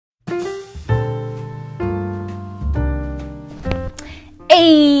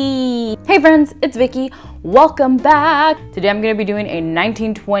Hey! Hey friends, it's Vicky. Welcome back. Today I'm going to be doing a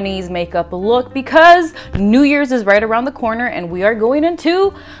 1920s makeup look because New Year's is right around the corner and we are going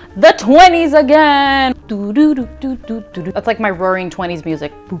into the 20s again. That's like my roaring 20s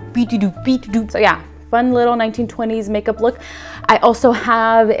music. So yeah, fun little 1920s makeup look. I also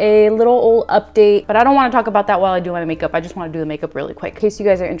have a little old update, but I don't want to talk about that while I do my makeup. I just want to do the makeup really quick. In case you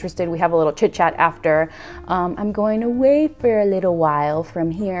guys are interested, we have a little chit chat after. I'm going away for a little while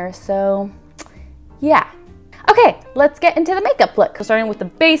from here, so yeah. Okay, let's get into the makeup look. So starting with the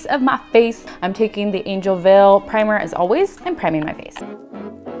base of my face, I'm taking the Angel Veil primer as always and priming my face.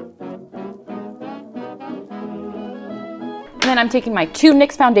 And then I'm taking my two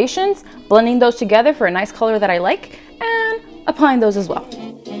NYX foundations, blending those together for a nice color that I like, and applying those as well.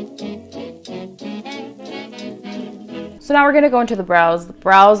 So now we're gonna go into the brows. The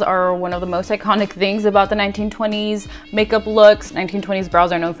brows are one of the most iconic things about the 1920s makeup looks. 1920s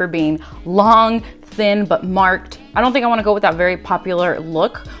brows are known for being long, thin, but marked. I don't think I wanna go with that very popular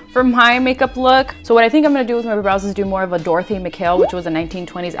look for my makeup look. So what I think I'm gonna do with my brows is do more of a Dorothy McHale, which was a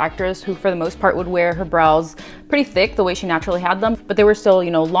 1920s actress who for the most part would wear her brows pretty thick the way she naturally had them, but they were still,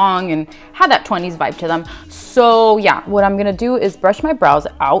 you know, long and had that 20s vibe to them. So yeah, what I'm gonna do is brush my brows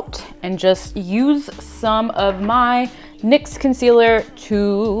out and just use some of my NYX concealer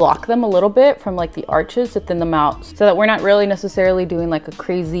to block them a little bit from like the arches to thin them out so that we're not really necessarily doing like a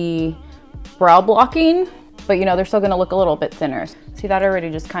crazy brow blocking, but you know, they're still gonna look a little bit thinner. See, that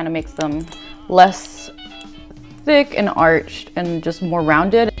already just kind of makes them less thick and arched and just more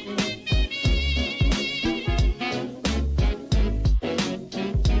rounded.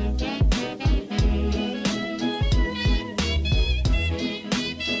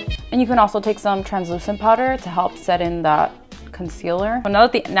 And you can also take some translucent powder to help set in that concealer. Now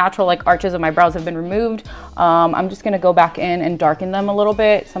that the natural like arches of my brows have been removed, I'm just gonna go back in and darken them a little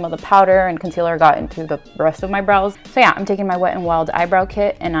bit. Some of the powder and concealer got into the rest of my brows. So yeah, I'm taking my Wet n Wild eyebrow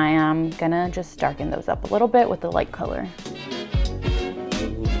kit and I am gonna just darken those up a little bit with the light color.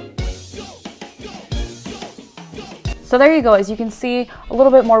 So there you go, as you can see, a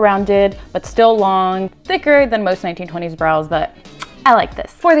little bit more rounded, but still long, thicker than most 1920s brows, but I like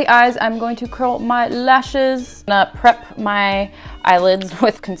this. For the eyes, I'm going to curl my lashes. I'm gonna prep my eyelids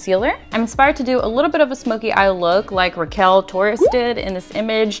with concealer. I'm inspired to do a little bit of a smoky eye look like Raquel Torres did in this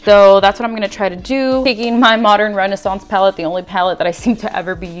image. So that's what I'm gonna try to do. Taking my Modern Renaissance palette, the only palette that I seem to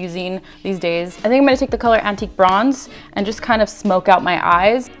ever be using these days. I think I'm gonna take the color Antique Bronze and just kind of smoke out my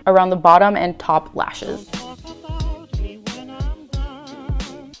eyes around the bottom and top lashes.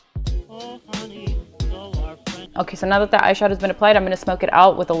 Okay, so now that the eyeshadow's been applied, I'm gonna smoke it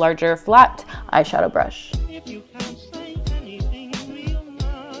out with a larger flat eyeshadow brush.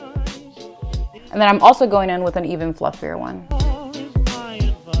 And then I'm also going in with an even fluffier one.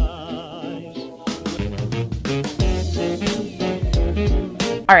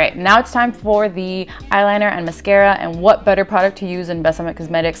 All right, now it's time for the eyeliner and mascara, and what better product to use than Besame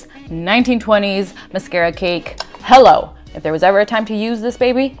Cosmetics 1920s mascara cake. Hello. If there was ever a time to use this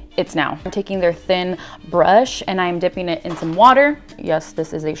baby, it's now. I'm taking their thin brush and I'm dipping it in some water. Yes,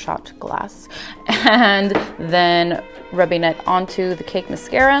 this is a shot glass. And then rubbing it onto the cake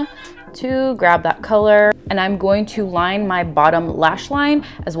mascara to grab that color. And I'm going to line my bottom lash line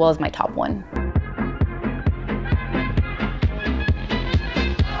as well as my top one.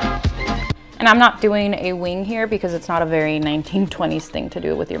 And I'm not doing a wing here because it's not a very 1920s thing to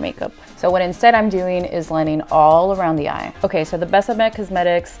do with your makeup. So what instead I'm doing is lining all around the eye. Okay, so the Besame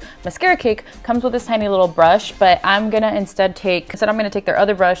Cosmetics mascara cake comes with this tiny little brush, but I'm gonna instead I'm gonna take their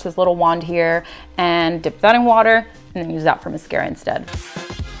other brush, this little wand here, and dip that in water and then use that for mascara instead.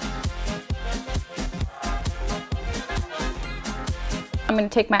 I'm gonna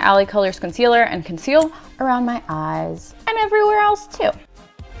take my Alley Colors concealer and conceal around my eyes and everywhere else too.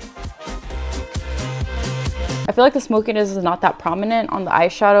 I feel like the smokiness is not that prominent on the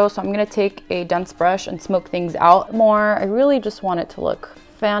eyeshadow, so I'm gonna take a dense brush and smoke things out more. I really just want it to look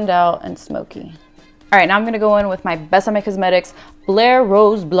fanned out and smoky. All right, now I'm gonna go in with my Besame Cosmetics Blair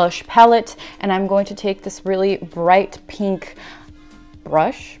Rose Blush Palette, and I'm going to take this really bright pink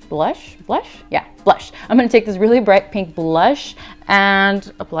blush. I'm gonna take this really bright pink blush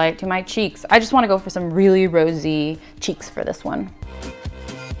and apply it to my cheeks. I just wanna go for some really rosy cheeks for this one.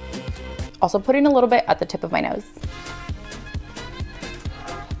 Also putting a little bit at the tip of my nose.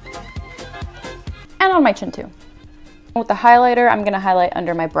 And on my chin too. With the highlighter, I'm gonna highlight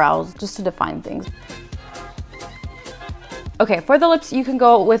under my brows just to define things. Okay, for the lips, you can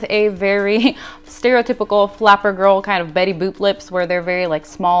go with a very stereotypical flapper girl kind of Betty Boop lips where they're very like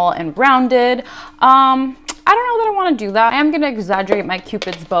small and rounded. I don't know that I want to do that. I am going to exaggerate my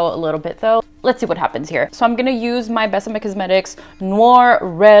Cupid's bow a little bit though. Let's see what happens here. So I'm going to use my Besame Cosmetics Noir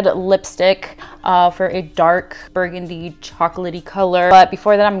Red Lipstick for a dark burgundy chocolatey color. But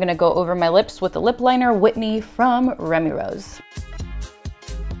before that, I'm going to go over my lips with the lip liner Whitney from Remy Rose.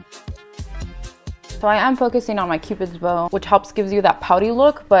 So I am focusing on my Cupid's bow, which helps gives you that pouty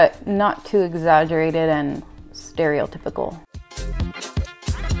look, but not too exaggerated and stereotypical.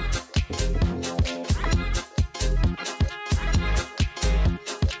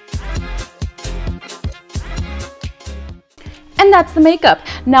 And that's the makeup.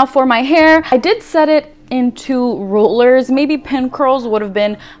 Now for my hair, I did set it into rollers. Maybe pin curls would have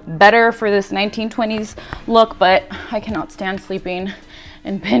been better for this 1920s look, but I cannot stand sleeping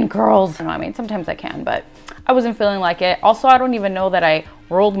in pin curls. I mean, sometimes I can, but I wasn't feeling like it. Also, I don't even know that I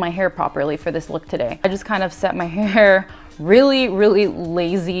rolled my hair properly for this look today. I just kind of set my hair really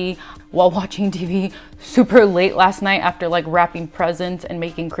lazy while watching TV super late last night after like wrapping presents and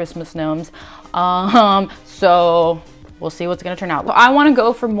making Christmas gnomes. So we'll see what's gonna turn out. So I wanna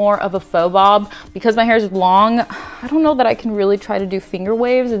go for more of a faux bob because my hair is long. I don't know that I can really try to do finger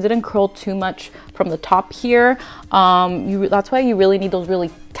waves. It didn't curl too much from the top here. That's why you really need those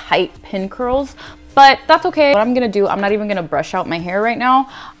really tight pin curls, but that's okay. What I'm gonna do, I'm not even gonna brush out my hair right now.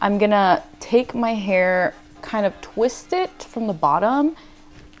 I'm gonna take my hair, kind of twist it from the bottom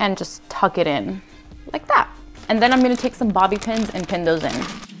and just tuck it in like that. And then I'm gonna take some bobby pins and pin those in.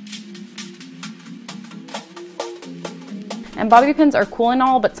 And bobby pins are cool and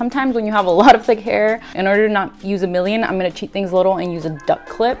all, but sometimes when you have a lot of thick hair, in order to not use a million, I'm gonna cheat things a little and use a duck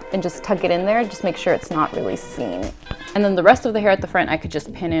clip and just tuck it in there, just make sure it's not really seen. And then the rest of the hair at the front, I could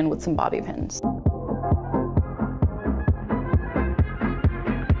just pin in with some bobby pins.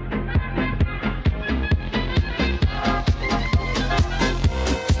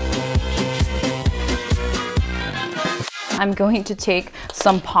 I'm going to take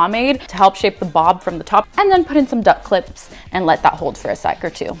some pomade to help shape the bob from the top and then put in some duck clips and let that hold for a sec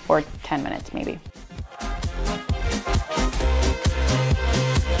or two, or 10 minutes maybe.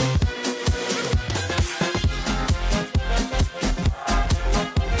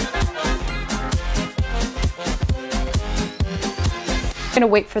 I'm gonna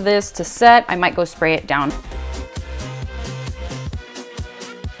wait for this to set. I might go spray it down.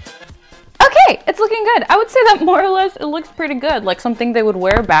 It's looking good. I would say that more or less it looks pretty good, like something they would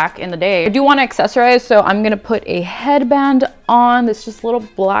wear back in the day. I do want to accessorize, so I'm gonna put a headband on, this just little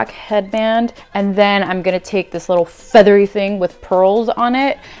black headband, and then I'm gonna take this little feathery thing with pearls on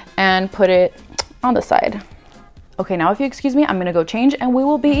it and put it on the side. Okay, now if you excuse me, I'm gonna go change and we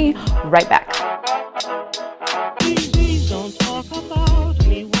will be right back. Please don't talk about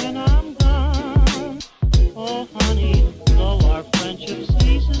me when I'm gone. Oh honey, though our friendship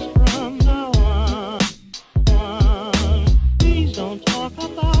ceases from now on. Please don't talk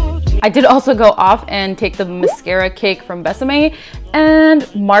about me. I did also go off and take the mascara cake from Besame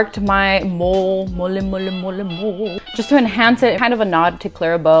and marked my mole, just to enhance it, kind of a nod to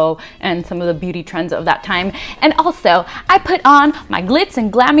Clara Bow and some of the beauty trends of that time. And also, I put on my glitz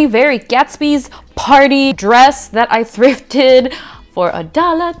and glammy Very Gatsby's party dress that I thrifted for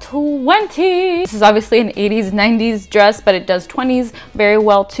 $1.20. This is obviously an 80s, 90s dress, but it does 20s very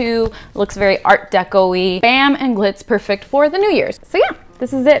well too. It looks very art deco-y. Bam and glitz, perfect for the New Year's. So yeah,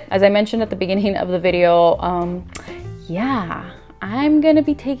 this is it. As I mentioned at the beginning of the video, yeah, I'm gonna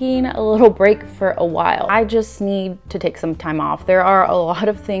be taking a little break for a while. I just need to take some time off. There are a lot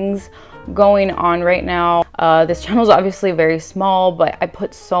of things going on right now. This channel is obviously very small, but I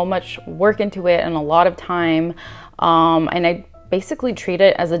put so much work into it and a lot of time, and I basically treat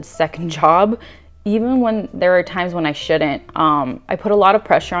it as a second job, even when there are times when I shouldn't. I put a lot of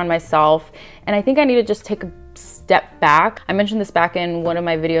pressure on myself, and I think I need to just take a step back. I mentioned this back in one of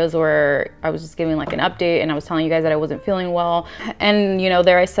my videos where I was just giving like an update and I was telling you guys that I wasn't feeling well. And you know,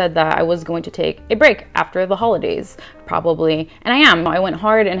 there I said that I was going to take a break after the holidays, probably. And I am. I went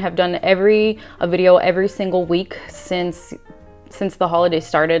hard and have done a video every single week since the holidays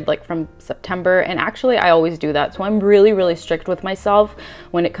started, like from September. And actually I always do that, so I'm really strict with myself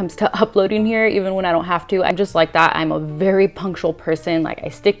when it comes to uploading here, even when I don't have to. I'm just like that. I'm a very punctual person. Like I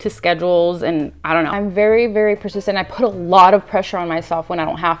stick to schedules, and I don't know, I'm very persistent. I put a lot of pressure on myself when I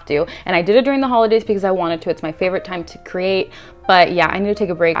don't have to, and I did it during the holidays because I wanted to. It's my favorite time to create. But yeah, I need to take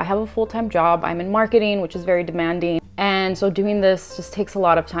a break. I have a full-time job. I'm in marketing, which is very demanding. And so doing this just takes a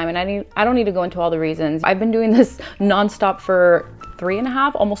lot of time, and I don't need to go into all the reasons. I've been doing this nonstop for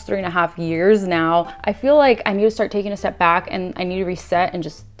almost 3.5 years now. I feel like I need to start taking a step back, and I need to reset and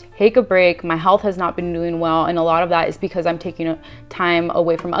just take a break. My health has not been doing well, and a lot of that is because I'm taking time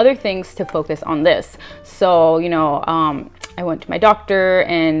away from other things to focus on this. So, you know, I went to my doctor,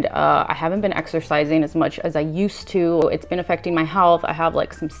 and I haven't been exercising as much as I used to. It's been affecting my health. I have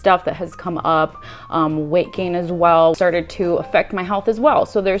like some stuff that has come up, weight gain as well, started to affect my health as well.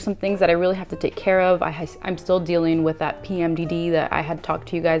 So there's some things that I really have to take care of. I'm still dealing with that PMDD that I had talked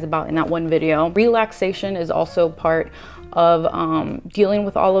to you guys about in that one video. Relaxation is also part of dealing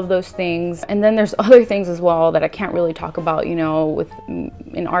with all of those things. And then there's other things as well that I can't really talk about, you know,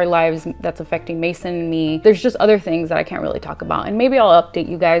 in our lives that's affecting Mason and me. There's just other things that I can't really talk about, and maybe I'll update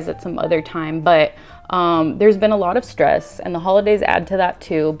you guys at some other time. But there's been a lot of stress, and the holidays add to that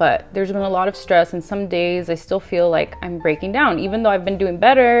too, but there's been a lot of stress, and some days I still feel like I'm breaking down. Even though I've been doing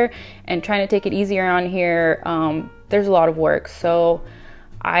better and trying to take it easier on here, there's a lot of work. So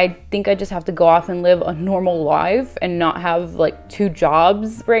I think I just have to go off and live a normal life and not have like 2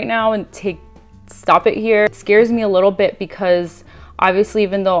 jobs right now and stop it here. It scares me a little bit because obviously,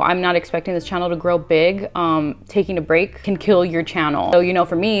 even though I'm not expecting this channel to grow big, taking a break can kill your channel. So, you know,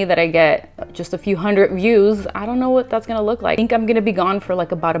 for me that I get just a few hundred views, I don't know what that's gonna look like. I think I'm gonna be gone for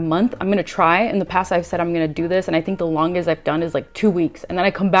like about a month. I'm gonna try. In the past, I've said I'm gonna do this, and I think the longest I've done is like 2 weeks. And then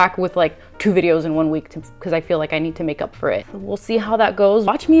I come back with like 2 videos in 1 week because I feel like I need to make up for it. So we'll see how that goes.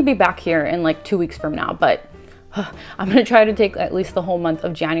 Watch me be back here in like 2 weeks from now, but I'm gonna try to take at least the whole month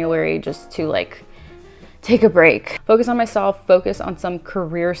of January just to like take a break, focus on myself, focus on some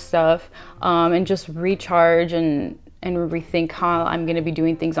career stuff, and just recharge and rethink how I'm gonna be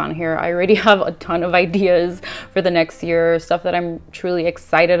doing things on here. I already have a ton of ideas for the next year, stuff that I'm truly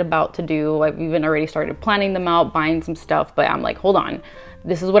excited about to do. I've even already started planning them out, buying some stuff, but I'm like, hold on.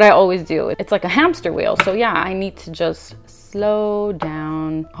 This is what I always do. It's like a hamster wheel. So yeah, I need to just slow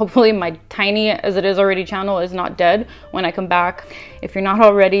down. Hopefully my tiny as it is already channel is not dead when I come back. If you're not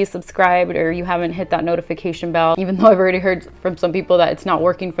already subscribed or you haven't hit that notification bell, even though I've already heard from some people that it's not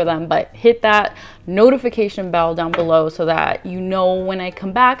working for them, but hit that notification bell down below so that you know when I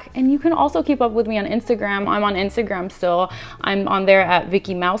come back. And you can also keep up with me on Instagram. I'm on Instagram still. I'm on there at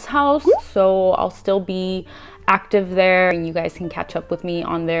Vicky Mouse House. So I'll still be active there, and you guys can catch up with me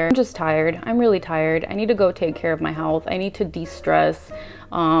on there. I'm just tired. I'm really tired. I need to go take care of my health. I need to de-stress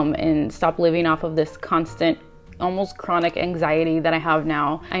and stop living off of this constant, almost chronic anxiety that I have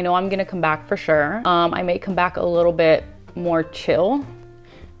now. I know I'm gonna come back for sure. I may come back a little bit more chill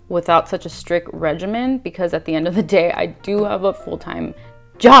without such a strict regimen, because at the end of the day, I do have a full-time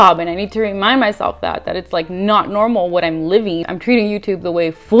job, and I need to remind myself that it's like not normal what I'm living. I'm treating YouTube the way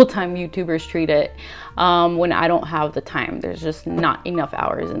full-time YouTubers treat it when I don't have the time. There's just not enough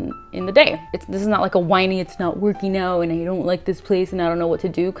hours in the day. This is not like a whiny, it's not working out and I don't like this place and I don't know what to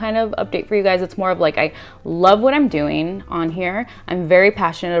do kind of update for you guys. It's more of like, I love what I'm doing on here. I'm very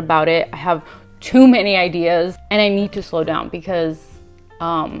passionate about it. I have too many ideas and I need to slow down because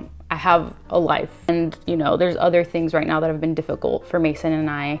I have a life, and you know, there's other things right now that have been difficult for Mason and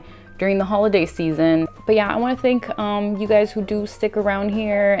I during the holiday season. But yeah, I want to thank you guys who do stick around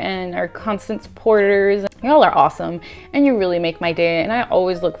here and are constant supporters. Y'all are awesome and you really make my day, and I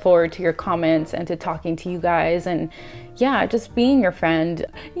always look forward to your comments and to talking to you guys, and yeah, just being your friend.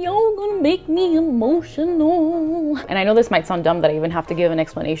 Y'all gonna make me emotional. And I know this might sound dumb that I even have to give an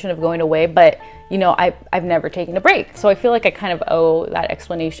explanation of going away, but you know, I've never taken a break. So I feel like I kind of owe that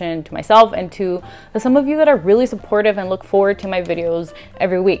explanation to myself and to some of you that are really supportive and look forward to my videos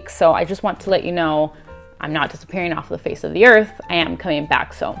every week. So I just want to let you know I'm not disappearing off the face of the earth. I am coming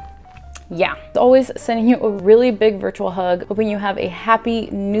back. So yeah, always sending you a really big virtual hug, hoping you have a happy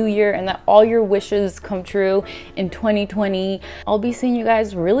new year and that all your wishes come true in 2020. I'll be seeing you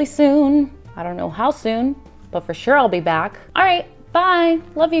guys really soon. I don't know how soon, but for sure I'll be back. All right, bye.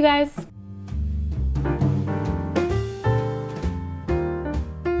 Love you guys.